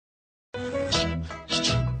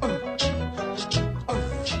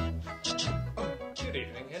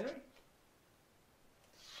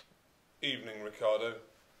Ricardo.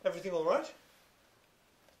 Everything all right?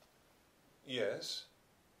 Yes.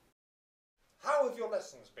 How have your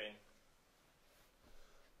lessons been?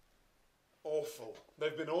 Awful.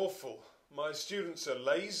 They've been awful. My students are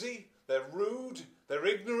lazy, they're rude, they're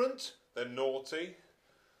ignorant, they're naughty.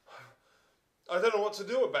 I don't know what to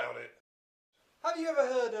do about it. Have you ever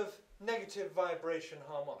heard of negative vibration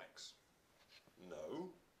harmonics? No.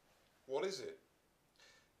 What is it?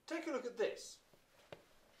 Take a look at this.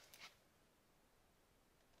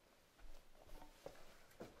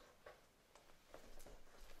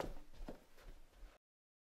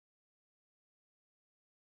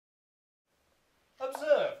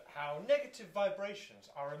 Observe how negative vibrations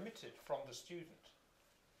are emitted from the student.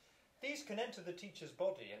 These can enter the teacher's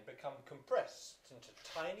body and become compressed into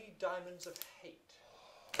tiny diamonds of hate.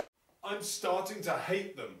 I'm starting to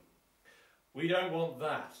hate them. We don't want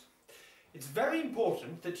that. It's very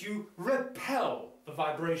important that you repel the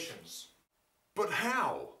vibrations. But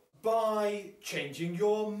how? By changing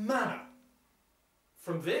your manner.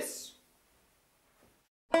 From this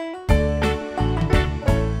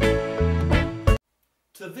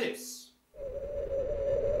to this.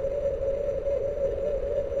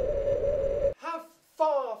 Have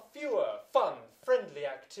far fewer fun, friendly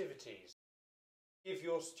activities. Give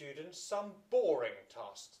your students some boring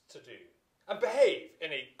tasks to do and behave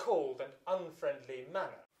in a cold and unfriendly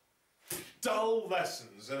manner. Dull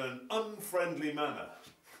lessons in an unfriendly manner.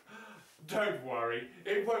 Don't worry,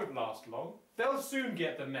 it won't last long. They'll soon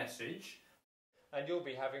get the message. And you'll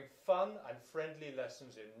be having fun and friendly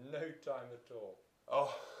lessons in no time at all.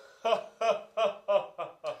 Oh.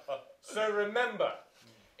 So remember,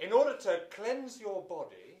 in order to cleanse your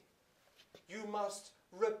body, you must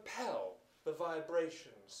repel the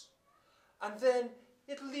vibrations. And then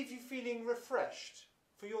it'll leave you feeling refreshed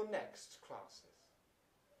for your next classes.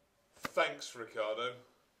 Thanks, Ricardo.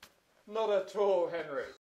 Not at all, Henry.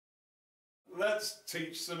 Let's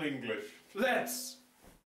teach some English. Let's!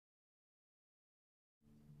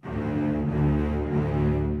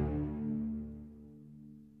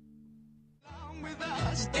 With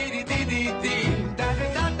us, dee dee dee dee dee, da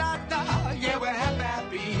da da.